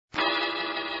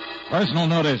Personal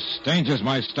notice. Danger's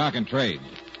my stock and trade.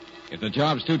 If the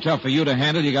job's too tough for you to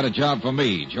handle, you got a job for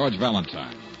me, George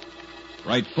Valentine.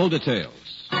 Write full details.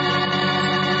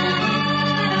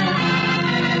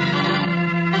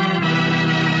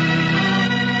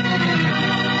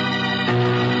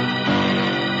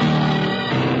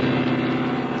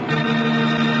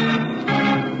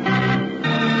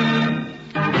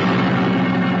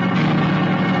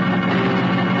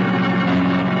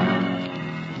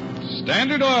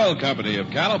 Standard Oil Company of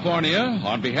California,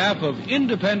 on behalf of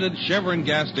independent Chevron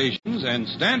gas stations and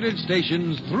Standard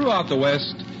stations throughout the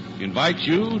West, invites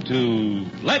you to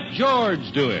Let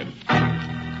George Do It.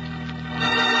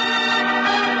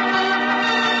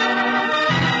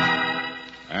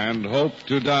 And Hope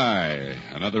to Die,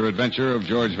 another adventure of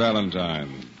George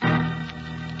Valentine.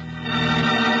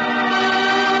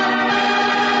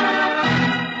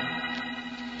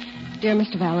 Dear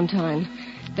Mr. Valentine,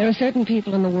 there are certain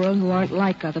people in the world who aren't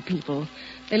like other people.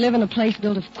 They live in a place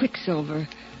built of quicksilver,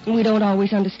 and we don't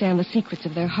always understand the secrets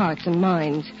of their hearts and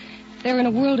minds. They're in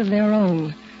a world of their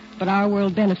own, but our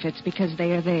world benefits because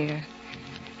they are there.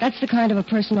 That's the kind of a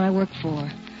person I work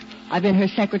for. I've been her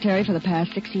secretary for the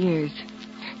past 6 years.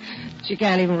 She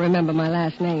can't even remember my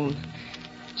last name.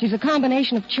 She's a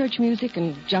combination of church music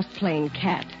and just plain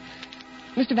cat.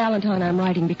 Mr. Valentine, I'm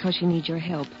writing because she needs your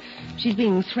help. She's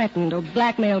being threatened or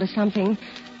blackmailed or something,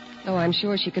 though I'm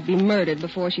sure she could be murdered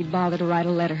before she'd bother to write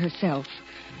a letter herself.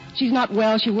 She's not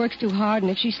well, she works too hard, and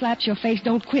if she slaps your face,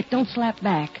 don't quit, don't slap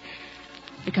back.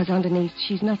 Because underneath,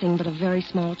 she's nothing but a very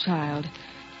small child.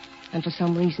 And for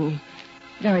some reason,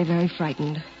 very, very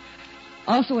frightened.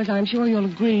 Also, as I'm sure you'll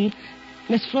agree,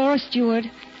 Miss Flora Stewart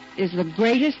is the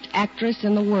greatest actress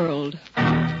in the world.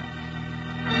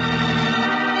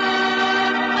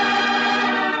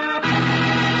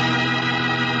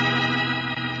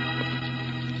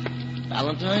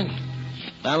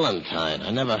 Valentine,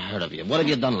 I never heard of you. What have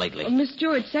you done lately? Miss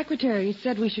Stewart's secretary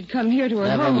said we should come here to her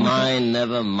home.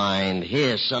 Never mind.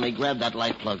 Here, Sonny, grab that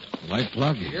light plug. Light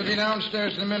plug? He'll be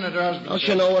downstairs in a minute, Osmond. Don't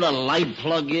you know what a light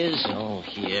plug is? Oh,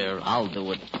 here, I'll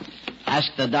do it.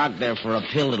 Ask the doc there for a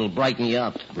pill. It'll brighten you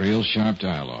up. Real sharp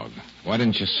dialogue. Why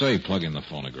didn't you say plug in the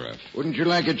phonograph? Wouldn't you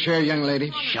like a chair, young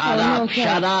lady? Shut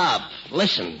up.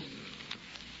 Listen.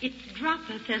 It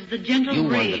droppeth as the gentle You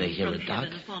rain wanted to hear from it, Doc.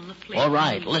 heaven upon the place. All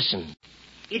right, listen.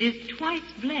 It is twice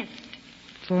blessed.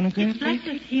 Phonograph? It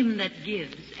blesseth him that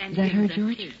gives, and Is that him her, that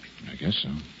George? takes. I guess so.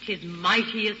 'Tis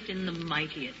mightiest in the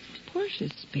mightiest.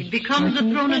 Portia's speech. It becomes a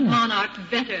throned monarch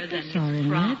better than his Sorry,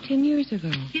 crown. Matt, 10 years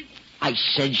ago. I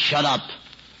said shut up.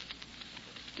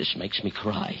 This makes me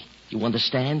cry. You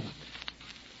understand?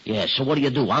 Yeah, so what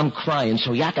do? I'm crying,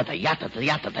 so yatta.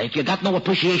 If you got no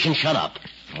appreciation, shut up.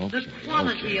 The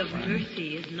quality of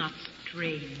mercy is not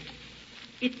strained.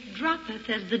 It droppeth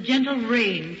as the gentle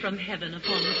rain from heaven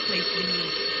upon the place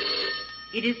beneath.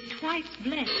 It is twice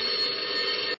blessed.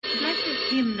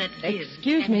 Blesseth him that gives.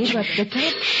 Excuse me, but the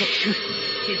top...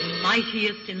 Tis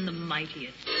mightiest in the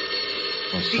mightiest.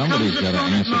 Well, somebody's got to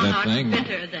answer that thing.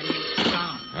 Better than his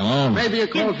crown. Hello? Maybe a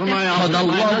call from my office. For the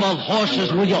love of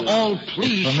horses, will you all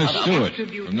please From Miss shut up? Stewart,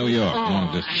 from New York,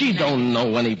 long distance. She don't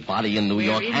know anybody in New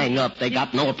York. Hang up. They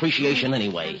got no appreciation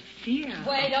anyway.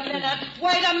 Wait a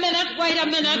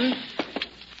minute.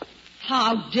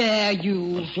 How dare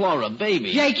you? Flora,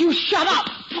 baby. Jake, you shut up!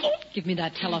 Give me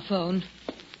that telephone.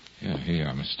 Yeah, here you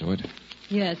are, Miss Stewart.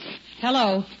 Yes.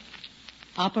 Hello.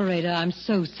 Operator, I'm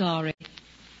so sorry.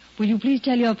 Will you please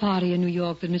tell your party in New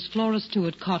York that Miss Flora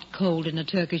Stewart caught cold in a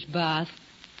Turkish bath?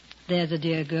 There's a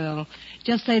dear girl.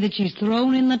 Just say that she's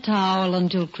thrown in the towel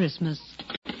until Christmas.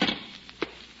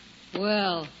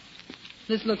 Well,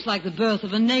 this looks like the birth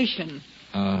of a nation.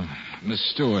 Miss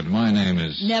Stewart, my name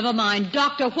is... Never mind.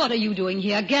 Doctor, what are you doing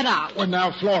here? Get out. Well,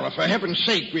 now, Flora, for heaven's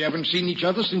sake, we haven't seen each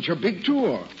other since your big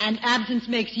tour. And absence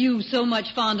makes you so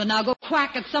much fonder. Now go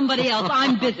quack at somebody else.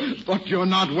 I'm busy. But you're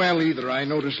not well either, I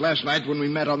noticed last night when we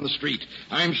met on the street.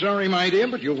 I'm sorry, my dear,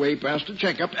 but you're way past a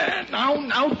checkup. Now,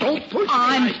 don't push me.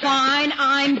 I'm fine.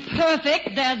 I'm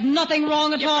perfect. There's nothing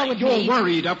wrong at all with me. You're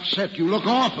worried, upset. You look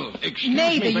awful. Excuse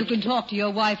Maybe me, but... you can talk to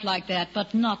your wife like that,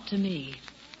 but not to me.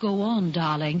 Go on,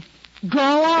 darling. Go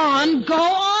on.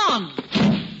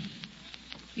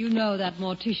 You know that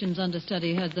mortician's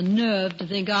understudy has the nerve to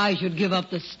think I should give up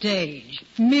the stage.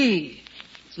 Me.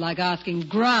 It's like asking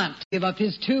Grant to give up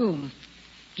his tomb.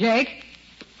 Jake?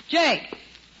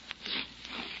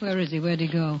 Where is he? Where'd he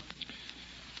go?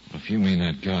 Well, if you mean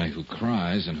that guy who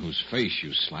cries and whose face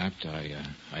you slapped,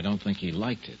 I don't think he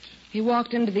liked it. He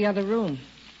walked into the other room.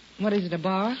 What is it, a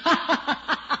bar?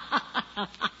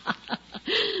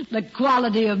 The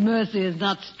quality of mercy is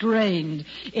not strained.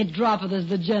 It droppeth as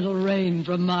the gentle rain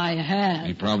from my hand.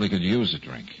 He probably could use a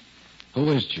drink.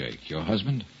 Who is Jake, your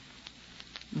husband?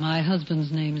 My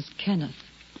husband's name is Kenneth.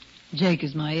 Jake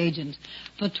is my agent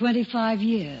for 25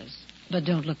 years. But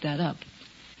don't look that up.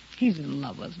 He's in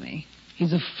love with me.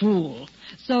 He's a fool.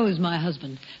 So is my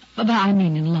husband. But I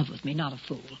mean in love with me, not a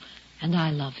fool. And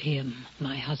I love him,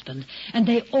 my husband. And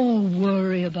they all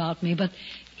worry about me, but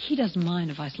he doesn't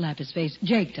mind if I slap his face.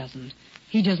 Jake doesn't.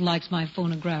 He just likes my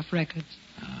phonograph records.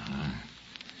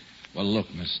 Well,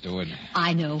 look, Miss Stewart.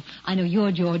 I know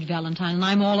you're George Valentine, and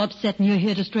I'm all upset, and you're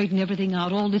here to straighten everything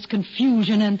out, all this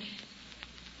confusion, and...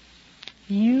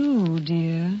 You,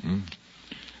 dear.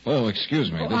 Oh,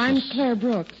 excuse me. I'm Claire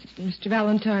Brooks. Mr.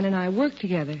 Valentine and I work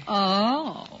together.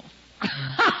 Oh.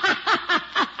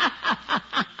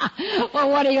 Well,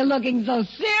 what are you looking so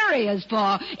serious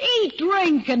for? Eat,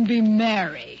 drink, and be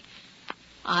merry.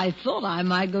 I thought I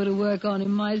might go to work on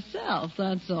him myself,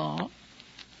 that's all.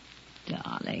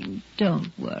 Darling,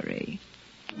 don't worry.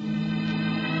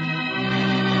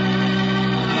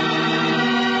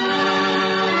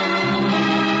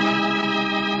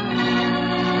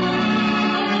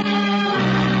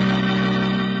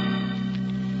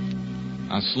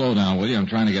 Now, slow down, will you? I'm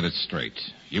trying to get it straight.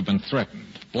 You've been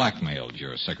threatened, blackmailed,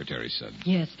 your secretary said.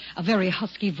 Yes, a very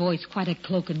husky voice, quite a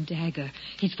cloak and dagger.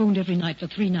 He's phoned every night for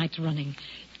 3 nights running.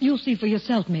 You'll see for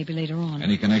yourself maybe later on.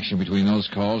 Any connection between those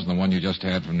calls and the one you just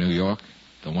had from New York?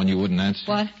 The one you wouldn't answer?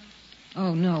 What?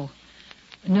 Oh, no.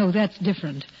 No, that's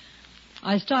different.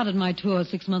 I started my tour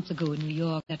 6 months ago in New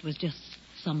York. That was just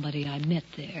somebody I met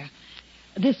there.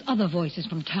 This other voice is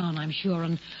from town, I'm sure,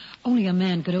 and only a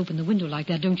man could open the window like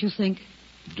that, don't you think?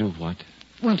 Do what?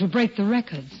 Well, to break the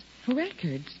records.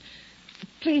 Records?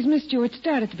 Please, Miss Stewart,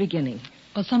 start at the beginning.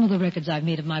 Well, some of the records I've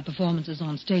made of my performances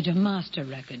on stage are master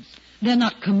records. They're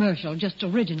not commercial, just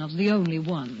originals, the only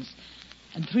ones.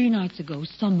 And 3 nights ago,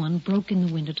 someone broke in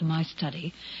the window to my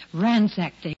study,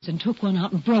 ransacked things, and took one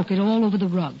out and broke it all over the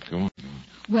rug. Go on.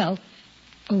 Well,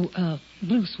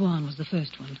 Blue Swan was the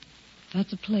first one.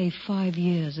 That's a play 5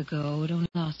 years ago. It only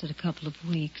lasted a couple of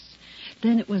weeks.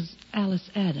 Then it was Alice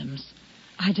Adams.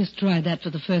 I just tried that for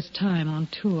the first time on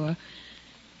tour.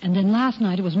 And then last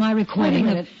night it was my recording.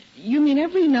 Wait a minute. You mean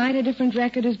every night a different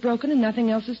record is broken and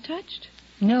nothing else is touched?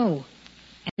 No.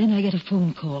 And then I get a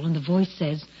phone call and the voice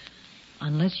says,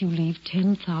 unless you leave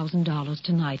 $10,000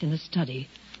 tonight in the study,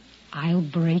 I'll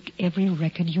break every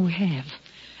record you have.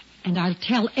 And I'll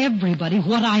tell everybody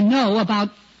what I know about...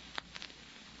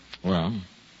 Well,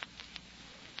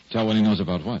 tell what he knows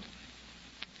about what?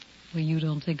 Well, you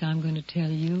don't think I'm going to tell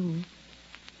you.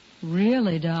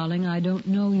 Really, darling, I don't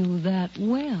know you that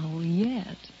well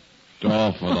yet.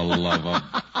 Oh, for the love of...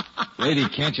 Lady,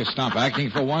 can't you stop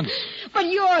acting for once? But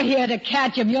you're here to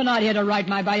catch him. You're not here to write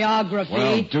my biography.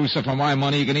 Well, do so for my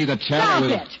money. You can either tell Stop or...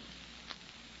 it!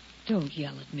 Don't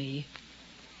yell at me.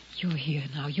 You're here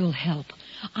now. You'll help.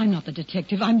 I'm not the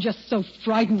detective. I'm just so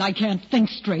frightened I can't think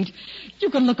straight. You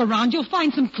can look around. You'll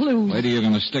find some clues. Lady, you're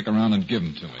going to stick around and give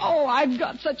them to me. Oh, I've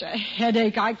got such a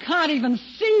headache. I can't even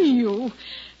see you.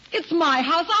 It's my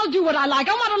house. I'll do what I like.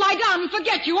 I want to lie down and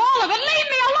forget you. All of it. Leave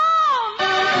me alone!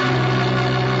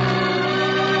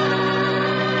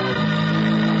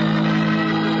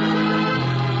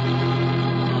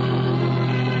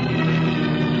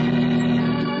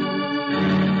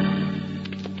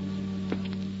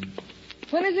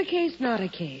 When is a case not a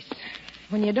case?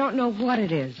 When you don't know what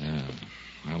it is. Yeah.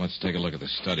 Well, let's take a look at the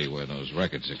study where those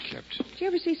records are kept. Do you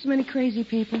ever see so many crazy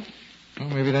people? Well,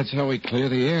 maybe that's how we clear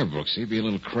the air, Brooksy. Be a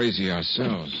little crazy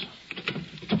ourselves.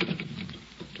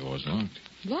 Door's locked.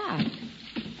 Locked?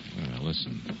 Well,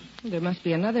 listen. Well, there must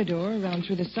be another door around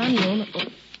through the sunroom.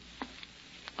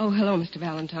 Oh, hello, Mr.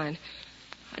 Valentine.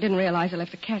 I didn't realize I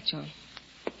left the catch on.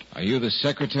 Are you the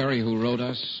secretary who wrote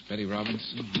us, Betty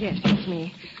Robinson? Yes, that's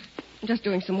me. I'm just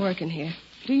doing some work in here.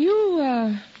 Do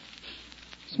you,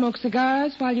 smoke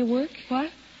cigars while you work? What?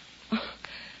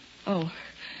 Oh.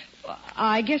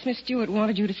 I guess Miss Stewart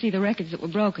wanted you to see the records that were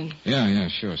broken. Yeah,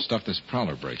 sure. Stuff this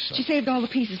prowler breaks up. She saved all the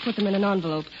pieces, put them in an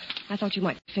envelope. I thought you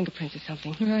might have fingerprints or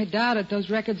something. I doubt it. Those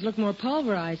records look more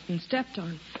pulverized than stepped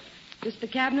on. This the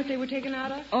cabinet they were taken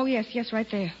out of? Oh, yes, right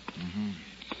there. Mm-hmm.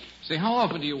 Say, how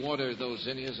often do you water those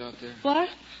zinnias out there? What?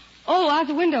 Oh, out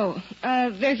the window.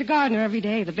 There's a gardener every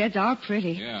day. The beds are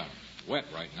pretty. Yeah, wet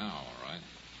right now, all right.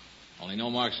 Only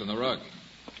no marks on the rug.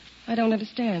 I don't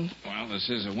understand. Well, this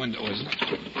is a window, isn't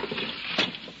it?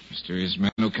 Mysterious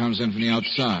man who comes in from the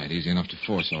outside. Easy enough to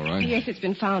force, all right? Yes, it's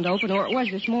been found open, or it was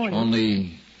this morning.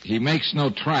 Only he makes no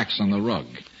tracks on the rug.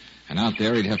 And out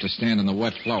there, he'd have to stand in the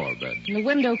wet flower bed. The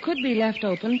window could be left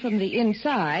open from the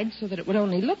inside so that it would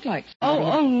only look like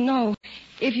somebody. Oh, no.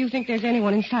 If you think there's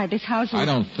anyone inside this house... I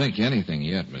don't think anything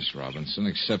yet, Miss Robinson,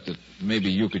 except that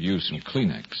maybe you could use some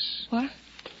Kleenex. What?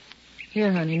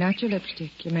 Here, honey, not your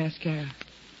lipstick, your mascara.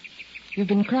 You've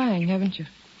been crying, haven't you?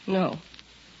 No.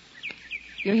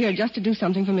 You're here just to do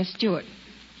something for Miss Stewart.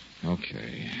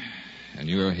 Okay. And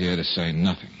you're here to say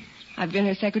nothing. I've been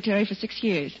her secretary for 6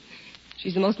 years.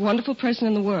 She's the most wonderful person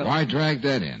in the world. Why drag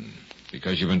that in?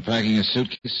 Because you've been packing a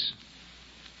suitcase?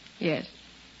 Yes.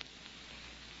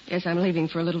 Yes, I'm leaving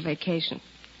for a little vacation.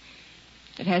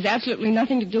 It has absolutely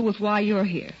nothing to do with why you're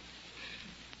here.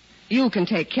 You can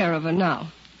take care of her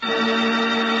now.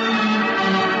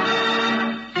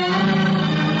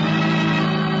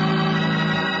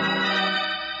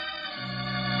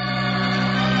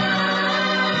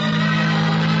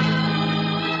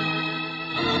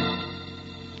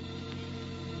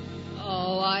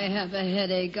 I have a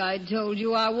headache. I told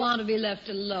you I want to be left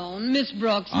alone. Miss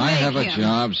Brooks, I have a him.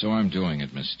 job, so I'm doing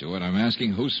it, Miss Stewart. I'm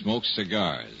asking who smokes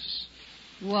cigars.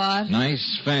 What?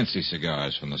 Nice, fancy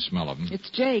cigars from the smell of them. It's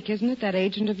Jake, isn't it, that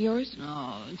agent of yours?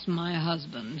 Oh, it's my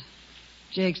husband.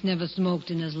 Jake's never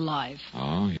smoked in his life.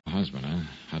 Oh, your husband, huh?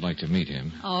 I'd like to meet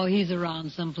him. Oh, he's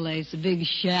around someplace. A big,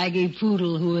 shaggy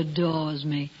poodle who adores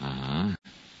me. Uh-huh.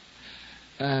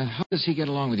 How does he get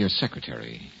along with your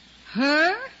secretary?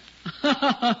 Her?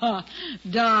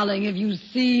 Darling, have you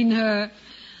seen her?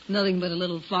 Nothing but a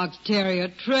little fox terrier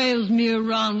trails me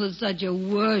around with such a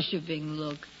worshipping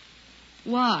look.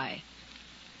 Why?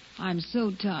 I'm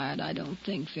so tired I don't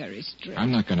think very straight.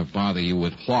 I'm not going to bother you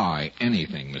with why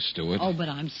anything, Miss Stewart. Oh, but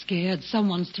I'm scared.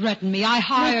 Someone's threatened me. I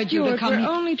hired you to come... We're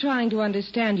only trying to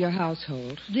understand your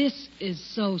household. This is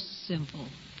so simple.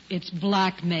 It's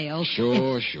blackmail.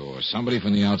 Sure. Somebody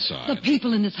from the outside. The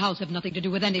people in this house have nothing to do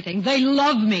with anything. They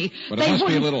love me. But it must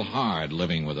be a little hard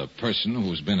living with a person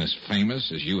who's been as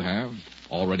famous as you have.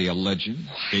 Already a legend.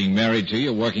 Being married to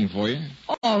you, working for you.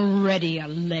 Already a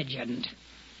legend.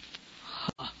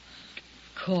 Of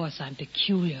course, I'm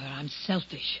peculiar. I'm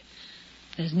selfish.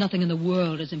 There's nothing in the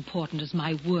world as important as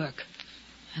my work.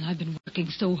 And I've been working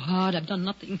so hard, I've done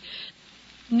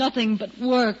nothing but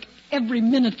work every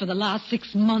minute for the last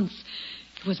 6 months.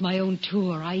 It was my own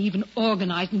tour. I even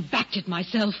organized and backed it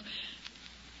myself.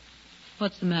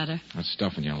 What's the matter? That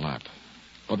stuff in your lap.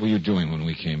 What were you doing when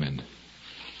we came in?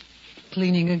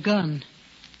 Cleaning a gun.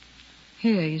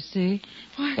 Here, you see.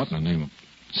 What in the name of...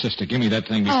 Sister, give me that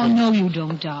thing before... Oh, no, you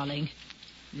don't, darling.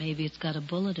 Maybe it's got a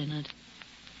bullet in it.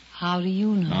 How do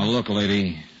you know? Now, look,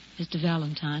 lady. Mr.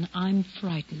 Valentine, I'm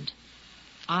frightened.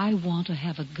 I want to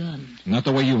have a gun. Not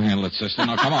the way you handle it, sister.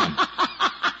 Now, come on.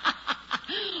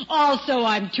 Also,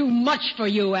 I'm too much for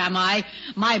you, am I?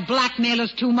 My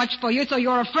blackmailer's too much for you, so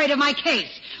you're afraid of my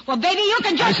case. Well, baby, you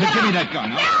can just... I said, give me that gun.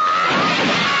 Now.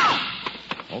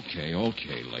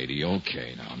 Okay, lady,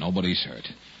 okay. Now, nobody's hurt.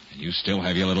 And you still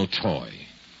have your little toy.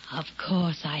 Of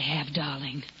course I have,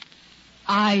 darling.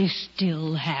 I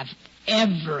still have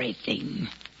everything.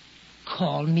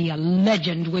 Call me a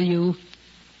legend, will you?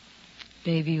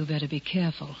 Baby, you better be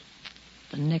careful.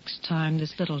 The next time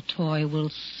this little toy will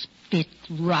spit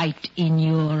right in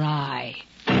your eye.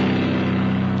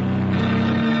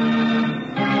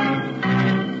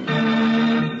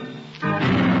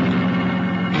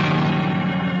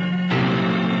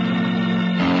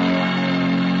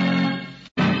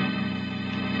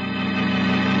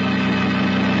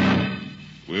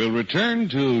 We'll return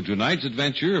to tonight's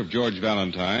adventure of George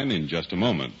Valentine in just a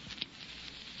moment.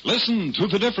 Listen to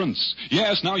the difference.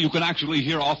 Yes, now you can actually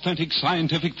hear authentic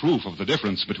scientific proof of the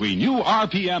difference between new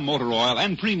RPM motor oil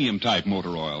and premium-type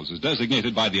motor oils, as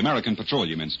designated by the American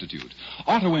Petroleum Institute.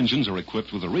 Auto engines are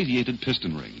equipped with irradiated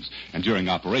piston rings, and during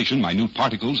operation, minute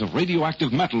particles of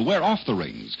radioactive metal wear off the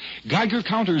rings. Geiger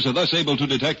counters are thus able to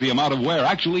detect the amount of wear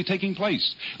actually taking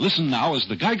place. Listen now as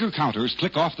the Geiger counters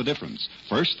click off the difference.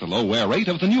 First, the low wear rate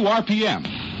of the new RPM.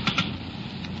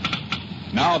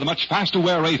 Now the much faster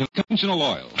wear rate of conventional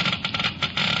oil.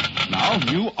 Now,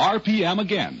 new RPM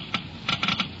again.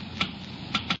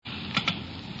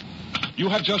 You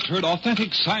have just heard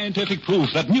authentic scientific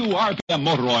proof that new RPM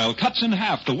motor oil cuts in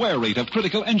half the wear rate of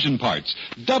critical engine parts,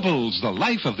 doubles the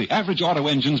life of the average auto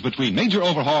engines between major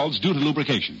overhauls due to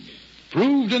lubrication.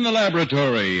 Proved in the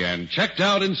laboratory and checked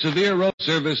out in severe road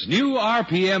service, new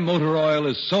RPM motor oil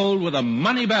is sold with a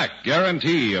money-back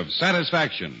guarantee of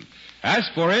satisfaction.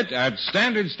 Ask for it at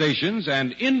standard stations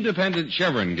and independent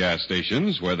Chevron gas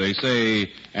stations where they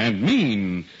say and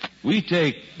mean, we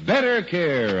take better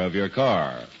care of your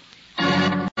car.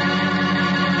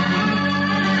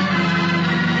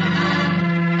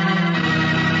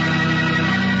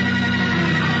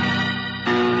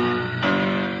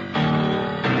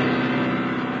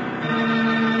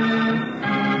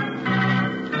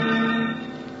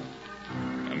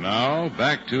 And now,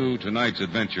 back to tonight's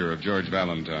adventure of George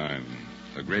Valentine,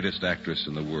 the greatest actress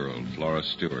in the world, Flora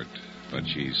Stewart. But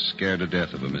she's scared to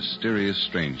death of a mysterious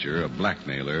stranger, a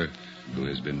blackmailer, who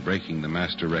has been breaking the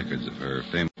master records of her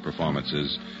famous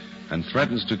performances and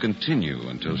threatens to continue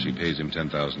until she pays him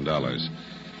 $10,000.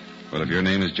 Well, if your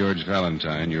name is George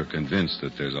Valentine, you're convinced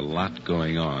that there's a lot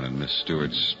going on in Miss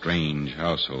Stewart's strange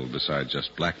household besides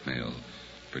just blackmail,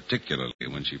 particularly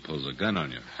when she pulls a gun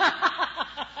on you.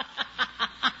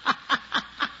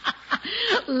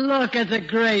 Look at the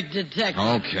great detective.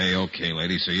 Okay,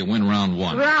 lady. So you win round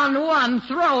one. Round one,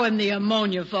 throw in the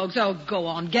ammonia, folks. Oh, go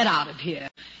on, get out of here.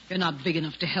 You're not big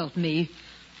enough to help me.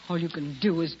 All you can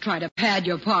do is try to pad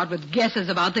your part with guesses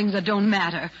about things that don't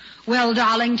matter. Well,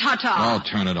 darling, ta-ta. Oh,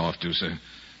 turn it off, Deucer.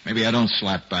 Maybe I don't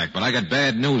slap back, but I got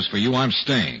bad news for you. I'm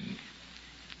staying.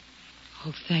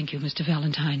 Oh, thank you, Mr.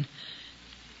 Valentine.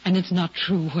 And it's not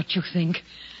true what you think.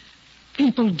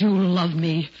 People do love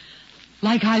me.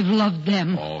 Like I've loved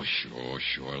them. Oh,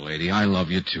 sure, lady. I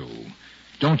love you, too.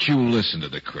 Don't you listen to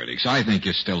the critics. I think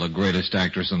you're still the greatest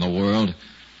actress in the world.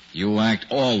 You act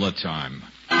all the time.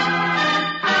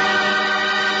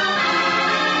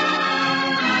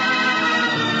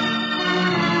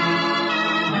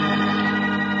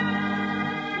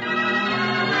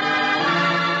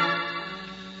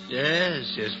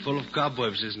 Yes, full of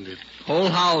cobwebs, isn't it? Whole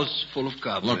house full of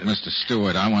cobwebs. Look, Mr.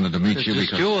 Stewart, I wanted to meet you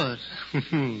because... Mr.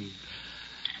 Stewart?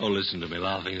 Oh, listen to me,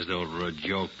 laughing as though it were a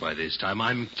joke by this time.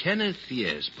 I'm Kenneth,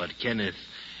 yes, but Kenneth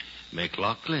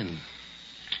McLaughlin.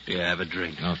 Do you have a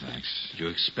drink? No, thanks. Did you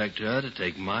expect her to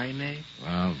take my name?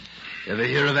 Well... Ever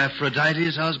hear of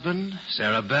Aphrodite's husband?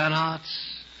 Sarah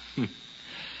Bernhardt's?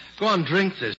 Go on,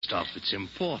 drink this stuff. It's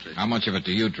important. How much of it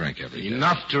do you drink every day?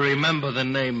 Enough to remember the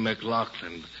name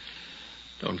McLaughlin.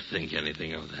 Don't think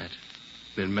anything of that.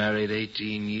 Been married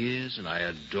 18 years, and I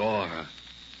adore her.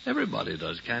 Everybody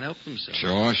does. Can't help themselves.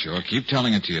 Sure. Keep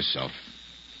telling it to yourself.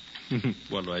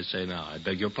 What do I say now? I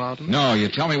beg your pardon? No, you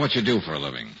tell me what you do for a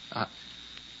living.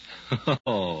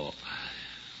 Oh,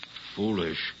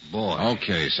 foolish boy.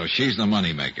 Okay, so she's the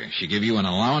moneymaker. She give you an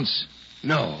allowance?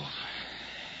 No,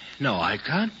 I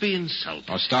can't be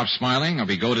insulted. Oh, stop smiling. I'll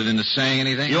be goaded into saying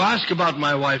anything. You ask about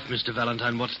my wife, Mr.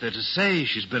 Valentine. What's there to say?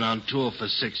 She's been on tour for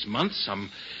 6 months. Some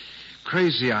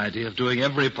crazy idea of doing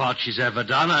every part she's ever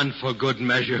done, and for good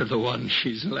measure, the one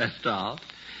she's left out.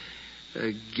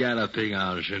 A galloping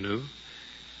ingenue.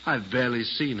 I've barely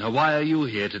seen her. Why are you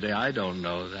here today? I don't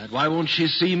know that. Why won't she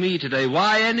see me today?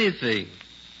 Why anything?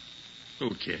 Who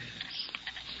cares?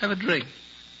 Have a drink.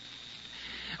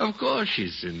 Of course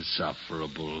she's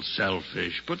insufferable,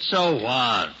 selfish, but so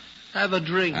what? Have a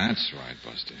drink. That's right,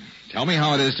 Buster. Tell me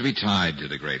how it is to be tied to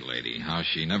the great lady. How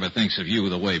she never thinks of you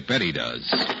the way Betty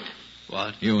does.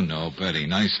 What? You know Betty,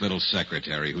 nice little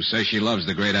secretary who says she loves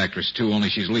the great actress, too, only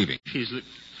she's leaving.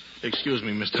 Excuse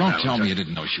me, Mr. Don't Valentine. tell me you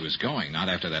didn't know she was going. Not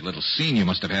after that little scene you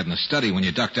must have had in the study when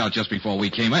you ducked out just before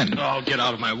we came in. Oh, get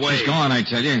out of my way. She's gone, I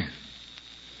tell you.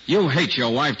 You hate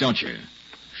your wife, don't you?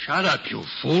 Shut up, you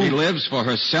fool. She lives for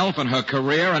herself and her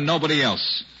career and nobody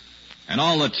else. And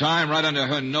all the time, right under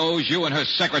her nose, you and her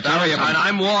secretary have... Valentine,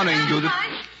 I'm warning you that...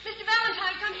 Mr.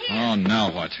 Valentine, come here. Oh,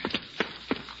 now what?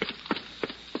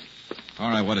 All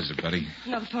right, what is it, Betty?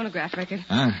 Another phonograph record.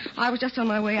 Huh? I was just on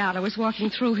my way out. I was walking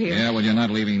through here. Yeah, well, you're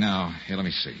not leaving now. Here, let me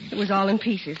see. It was all in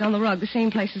pieces, on the rug, the same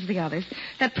place as the others.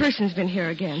 That person's been here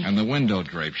again. And the window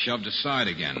drape shoved aside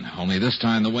again. Only this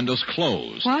time the window's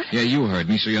closed. What? Yeah, you heard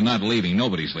me, so you're not leaving.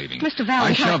 Nobody's leaving. Mr.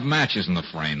 Valentine... I shoved matches in the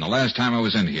frame the last time I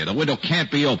was in here. The window can't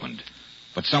be opened.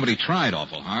 But somebody tried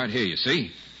awful hard. Here, you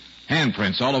see?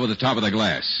 Handprints all over the top of the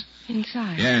glass.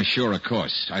 Inside? Yeah, sure, of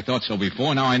course. I thought so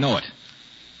before. Now I know it.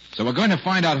 So we're going to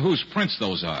find out whose prints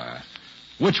those are.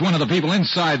 Which one of the people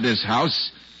inside this house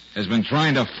has been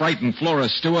trying to frighten Flora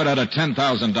Stewart out of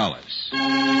 $10,000.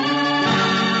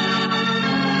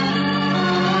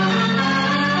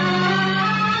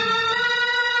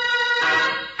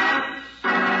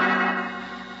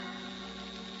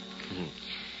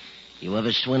 You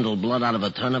ever swindle blood out of a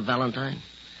turnip, Valentine?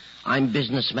 I'm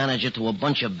business manager to a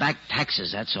bunch of back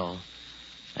taxes, that's all.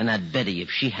 And that Betty,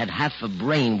 if she had half a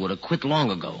brain, would have quit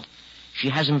long ago. She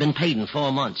hasn't been paid in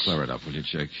 4 months. Clear it up, will you,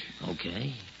 Jake?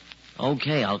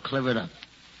 Okay, I'll clear it up.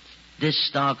 This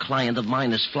star client of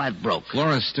mine is flat broke.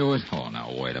 Flora Stewart? Oh,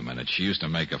 now, wait a minute. She used to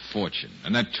make a fortune.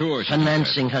 And that tour...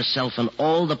 Financing herself in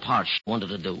all the parts she wanted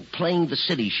to do. Playing the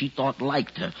city she thought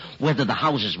liked her, whether the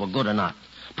houses were good or not.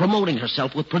 Promoting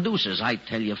herself with producers. I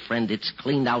tell you, friend, it's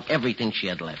cleaned out everything she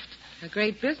had left. A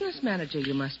great business manager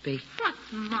you must be.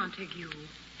 What's Montague?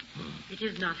 It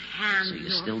is not hand, So you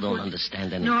nor still foot, don't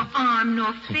understand anything. nor arm,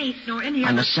 nor face, nor any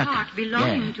I'm other a sucker. part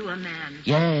belonging Yeah. to a man.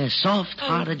 Yeah,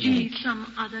 soft-hearted Oh, gee, Jake.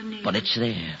 some other name. But it's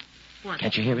there. What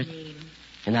Can't you hear it? name?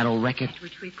 In that old record. That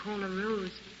which we call a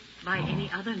rose. By any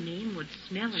other name would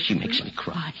smell as She makes sweet. me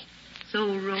cry. So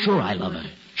Romeo Sure, I love her. would.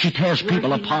 She tears people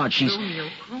Working apart. like She's Romeo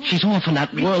called. she's off in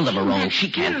that world of her Retaining own. that She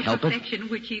can't pure help it. perfection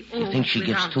which he You think owns she gives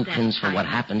without two that pins for what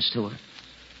title. happens to her?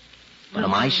 But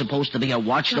am I supposed to be a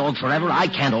watchdog forever? I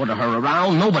can't order her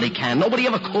around. Nobody can. Nobody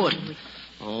ever could.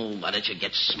 Oh, why don't you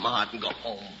get smart and go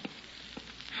home?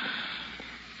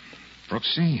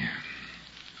 Brooksy,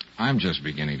 I'm just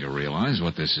beginning to realize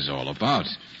what this is all about.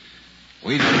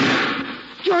 We...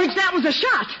 George, that was a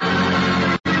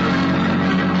shot.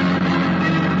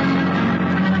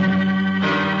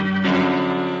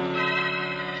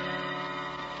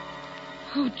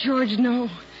 Oh, George, no.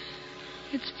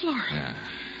 It's Flora. Yeah.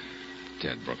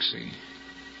 Dead, Brooksy.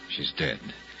 She's dead.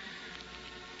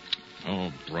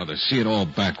 Oh, brother, see it all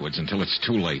backwards until it's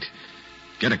too late.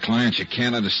 Get a client you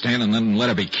can't understand and then let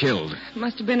her be killed. It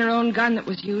must have been her own gun that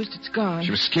was used. It's gone.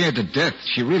 She was scared to death.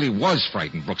 She really was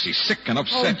frightened, Brooksy. Sick and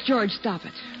upset. Oh, George, stop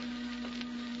it.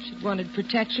 If she'd wanted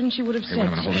protection, she would have Hey, said wait a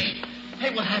minute, hold so. it.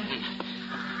 Hey, what happened?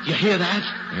 You hear that?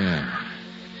 Yeah.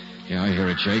 Yeah, I hear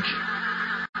it, Jake.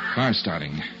 Car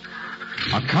starting.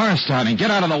 A car starting. Get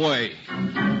out of the way.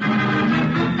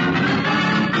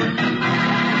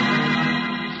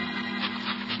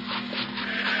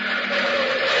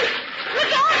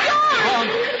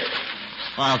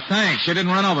 Well, thanks. You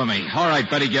didn't run over me. All right,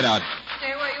 Betty, get out.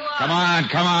 Stay where you are. Come on,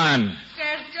 come on.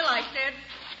 Stand still, I said.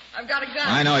 I've got a gun.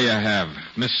 I know you have.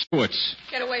 Miss Stewart's.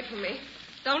 Get away from me.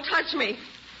 Don't touch me.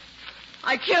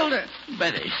 I killed her.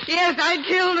 Betty. Yes, I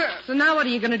killed her. So now what are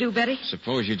you going to do, Betty?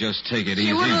 Suppose you just take it She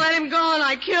easy. wouldn't let him go, and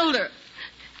I killed her.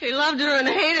 He loved her and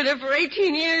hated her for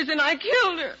 18 years, and I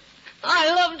killed her.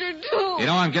 I loved her, too. You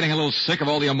know, I'm getting a little sick of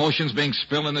all the emotions being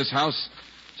spilled in this house.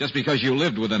 Just because you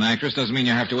lived with an actress doesn't mean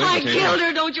you have to I imitate killed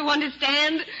her, don't you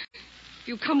understand? If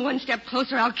you come one step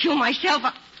closer, I'll kill myself.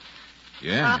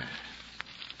 Yeah.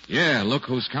 Yeah, look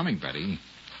who's coming, Betty.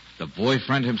 The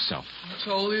boyfriend himself. It's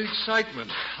all the excitement.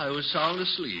 I was sound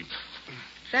asleep.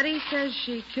 Betty says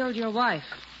she killed your wife.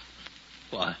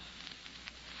 What?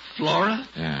 Flora?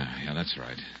 Yeah, that's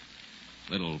right.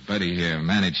 Little Betty here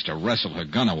managed to wrestle her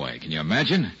gun away. Can you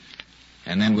imagine?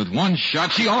 And then with one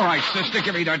shot, she... All right, sister,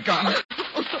 give me that gun.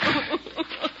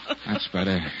 That's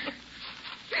better.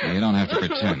 Now, you don't have to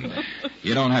pretend.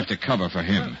 You don't have to cover for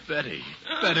him. Betty,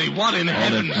 what in Hold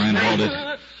heaven's it, friend, name? hold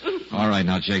it. All right,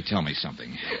 now, Jake, tell me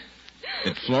something.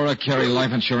 Did Flora carry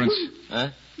life insurance? Huh?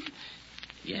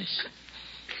 Yes.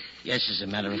 Yes, as a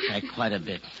matter of fact, quite a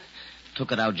bit.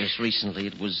 Took it out just recently.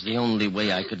 It was the only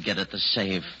way I could get it to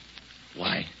save.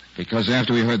 Why? Because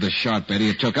after we heard the shot, Betty,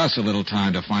 it took us a little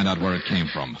time to find out where it came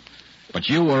from. But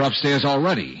you were upstairs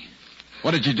already.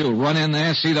 What did you do? Run in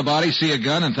there, see the body, see a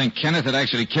gun, and think Kenneth had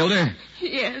actually killed her?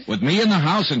 Yes. With me in the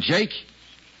house and Jake?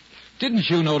 Didn't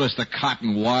you notice the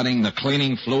cotton wadding, the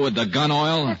cleaning fluid, the gun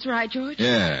oil? That's right, George.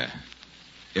 Yeah.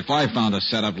 If I found a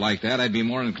setup like that, I'd be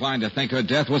more inclined to think her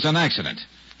death was an accident.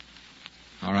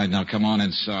 All right, now come on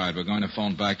inside. We're going to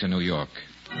phone back to New York.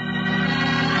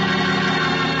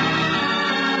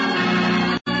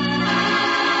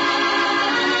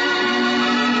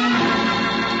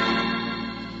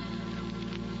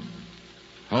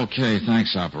 Okay,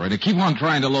 thanks, operator. Keep on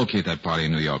trying to locate that party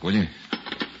in New York, will you?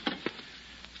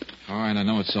 All right, I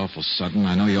know it's awful sudden.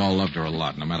 I know you all loved her a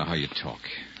lot, no matter how you talk.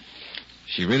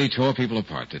 She really tore people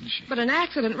apart, didn't she? But an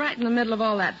accident right in the middle of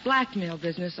all that blackmail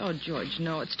business. Oh, George,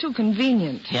 no. It's too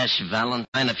convenient. Yes,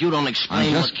 Valentine, if you don't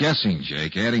explain I'm just guessing,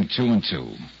 Jake, adding 2 and 2.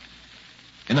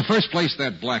 In the first place,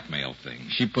 that blackmail thing.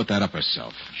 She put that up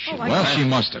herself. She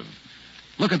must have.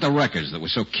 Look at the records that were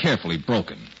so carefully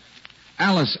broken.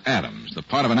 Alice Adams, the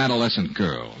part of an adolescent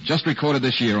girl, just recorded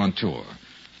this year on tour.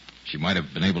 She might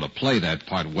have been able to play that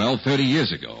part well 30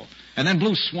 years ago. And then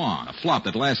Blue Swan, a flop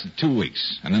that lasted 2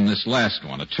 weeks. And then this last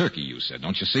one, a turkey, you said,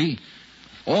 don't you see?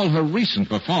 All her recent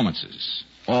performances,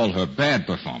 all her bad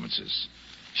performances.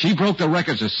 She broke the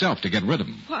records herself to get rid of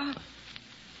them. What?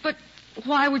 But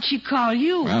why would she call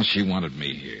you? Well, she wanted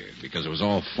me here because it was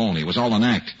all phony. It was all an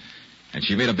act. And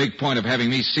she made a big point of having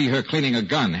me see her cleaning a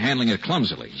gun, handling it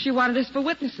clumsily. She wanted us for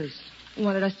witnesses.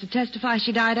 Wanted us to testify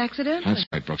she died accidentally. That's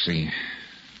right, Brooksy.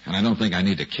 And I don't think I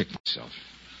need to kick myself.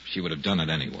 She would have done it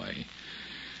anyway.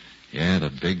 Yeah, the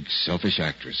big, selfish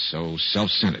actress, so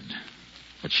self-centered.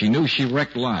 But she knew she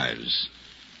wrecked lives.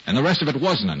 And the rest of it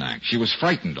wasn't an act. She was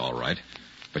frightened, all right.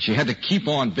 But she had to keep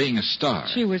on being a star.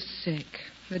 She was sick.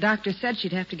 The doctor said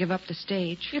she'd have to give up the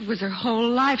stage. It was her whole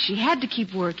life. She had to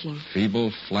keep working.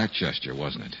 Feeble, flat gesture,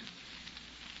 wasn't it?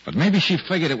 But maybe she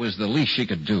figured it was the least she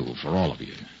could do for all of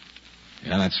you.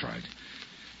 Yeah, that's right.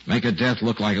 Make her death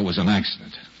look like it was an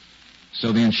accident.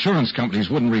 So the insurance companies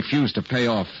wouldn't refuse to pay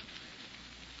off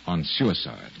on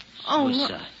suicide. Oh,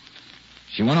 Suicide.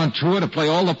 She went on tour to play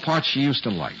all the parts she used to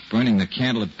like, burning the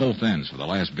candle at both ends for the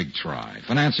last big try,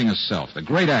 financing herself, the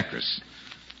great actress.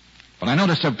 But I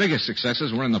noticed her biggest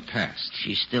successes were in the past.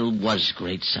 She still was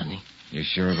great, Sonny. You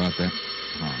sure about that?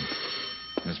 Come on.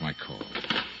 There's my call.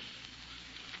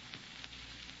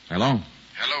 Hello?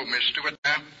 Hello, Miss Stewart,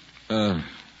 ma'am.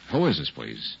 Who is this,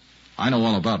 please? I know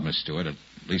all about Miss Stewart. At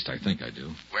least I think I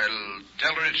do. Well,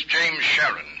 tell her it's James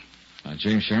Sharon.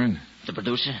 James Sharon? The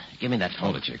producer? Give me that phone.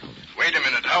 Hold it, Jake, hold it. Wait a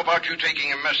minute. How about you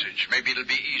taking a message? Maybe it'll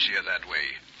be easier that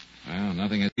way. Well,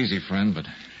 nothing is easy, friend, but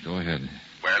go ahead.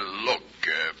 Well, look,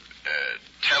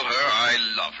 tell her I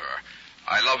love her.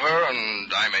 I love her,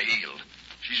 and I'm a heel.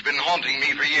 She's been haunting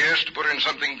me for years to put her in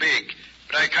something big,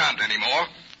 but I can't anymore.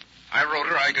 I wrote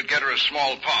her I could get her a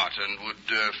small part and would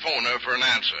phone her for an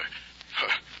answer.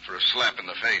 For a slap in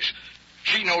the face.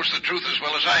 She knows the truth as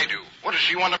well as I do. What does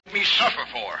she want to make me suffer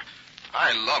for?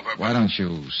 I love her, but... Why don't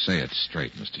you say it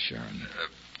straight, Mr. Sharon?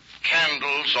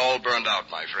 Candles all burned out,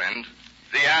 my friend.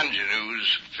 The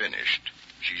ingenue's finished.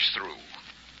 She's through.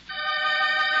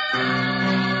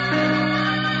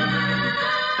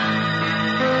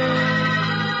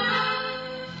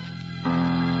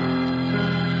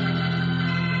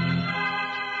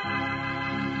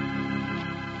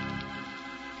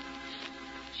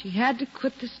 She had to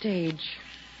quit the stage.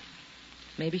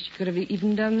 Maybe she could have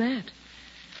even done that.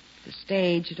 The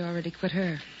stage had already quit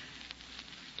her.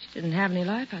 She didn't have any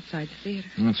life outside the theater.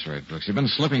 That's right, Brooks. You've been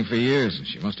slipping for years, and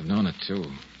she must have known it, too.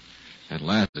 That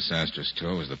last disastrous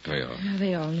tour was the payoff. Yeah,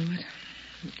 they all knew it.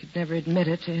 They could never admit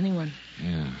it to anyone.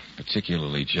 Yeah,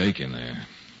 particularly Jake in there.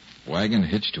 Wagon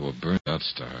hitched to a burnt-out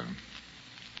star.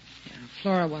 Yeah,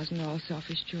 Flora wasn't all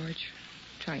selfish, George.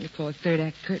 Trying to pull a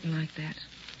third-act curtain like that.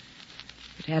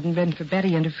 If it hadn't been for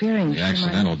Betty interfering... The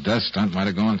accidental death stunt might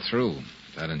have gone through.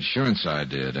 That insurance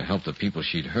idea to help the people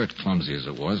she'd hurt, clumsy as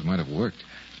it was, might have worked.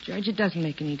 George, it doesn't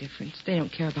make any difference. They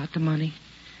don't care about the money.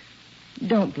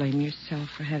 Don't blame yourself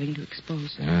for having to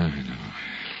expose them. Yeah, I know.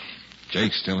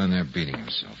 Jake's still in there beating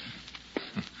himself.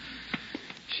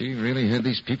 She really had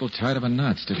these people tied up in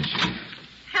knots, didn't she?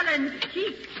 Helen's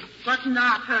cheek was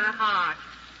not her heart.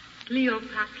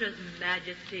 Cleopatra's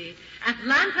majesty,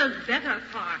 Atlanta's better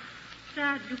part,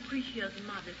 sad Lucretia's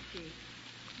modesty.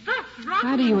 Thus,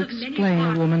 how do you explain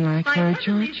a woman like her,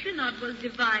 George?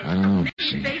 I don't know,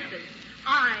 see.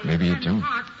 Maybe you don't.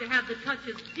 To have the touch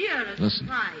of dearest Listen.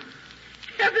 pride.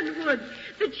 Heaven would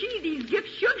that she these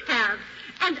gifts should have,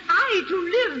 and I to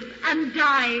live and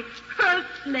die her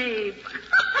slave.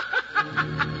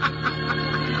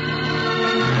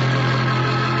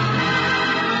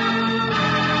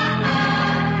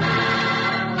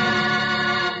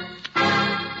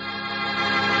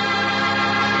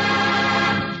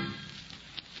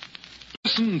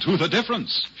 Listen to the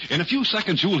difference. In a few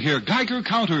seconds, you'll hear Geiger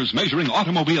counters measuring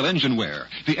automobile engine wear.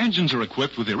 The engines are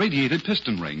equipped with irradiated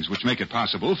piston rings, which make it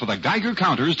possible for the Geiger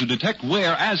counters to detect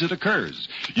wear as it occurs.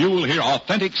 You'll hear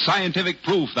authentic scientific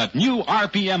proof that new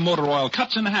RPM motor oil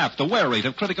cuts in half the wear rate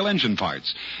of critical engine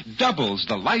parts, doubles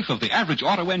the life of the average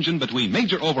auto engine between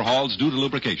major overhauls due to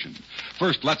lubrication.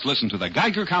 First, let's listen to the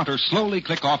Geiger counter slowly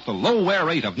click off the low wear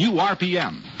rate of new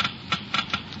RPM.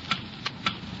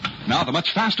 Now, the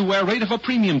much faster wear rate of a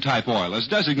premium type oil as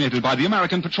designated by the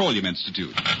American Petroleum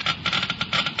Institute.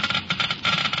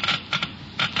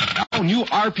 Now, new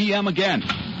RPM again.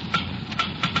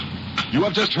 You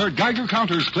have just heard Geiger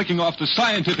counters clicking off the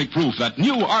scientific proof that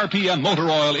new RPM motor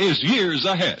oil is years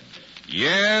ahead.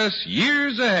 Yes,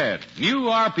 years ahead. New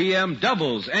RPM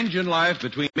doubles engine life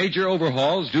between major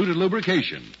overhauls due to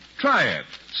lubrication. Try it.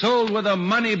 Sold with a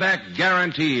money-back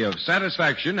guarantee of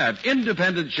satisfaction at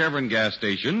independent Chevron gas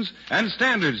stations and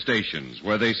standard stations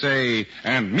where they say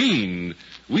and mean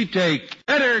we take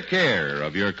better care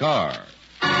of your car.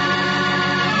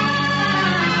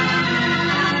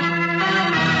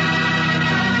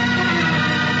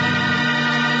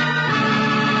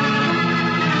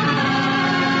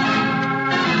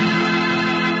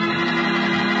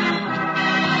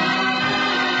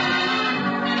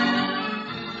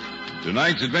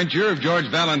 Tonight's adventure of George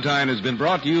Valentine has been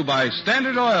brought to you by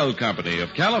Standard Oil Company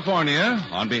of California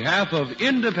on behalf of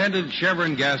independent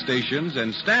Chevron gas stations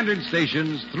and standard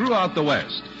stations throughout the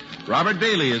West. Robert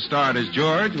Bailey is starred as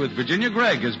George with Virginia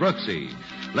Gregg as Brooksy.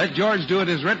 Let George Do It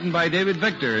is written by David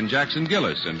Victor and Jackson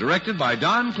Gillis and directed by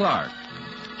Don Clark.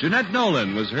 Jeanette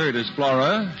Nolan was heard as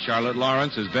Flora, Charlotte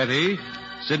Lawrence as Betty,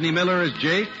 Sidney Miller as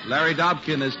Jake, Larry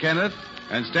Dobkin as Kenneth,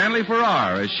 and Stanley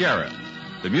Farrar as Sheriff.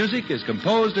 The music is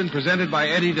composed and presented by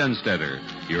Eddie Dunstetter.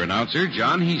 Your announcer,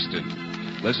 John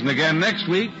Heaston. Listen again next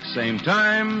week, same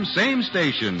time, same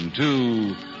station,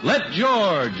 to Let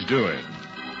George Do It.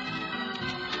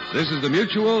 This is the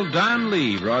Mutual Don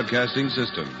Lee Broadcasting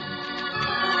System.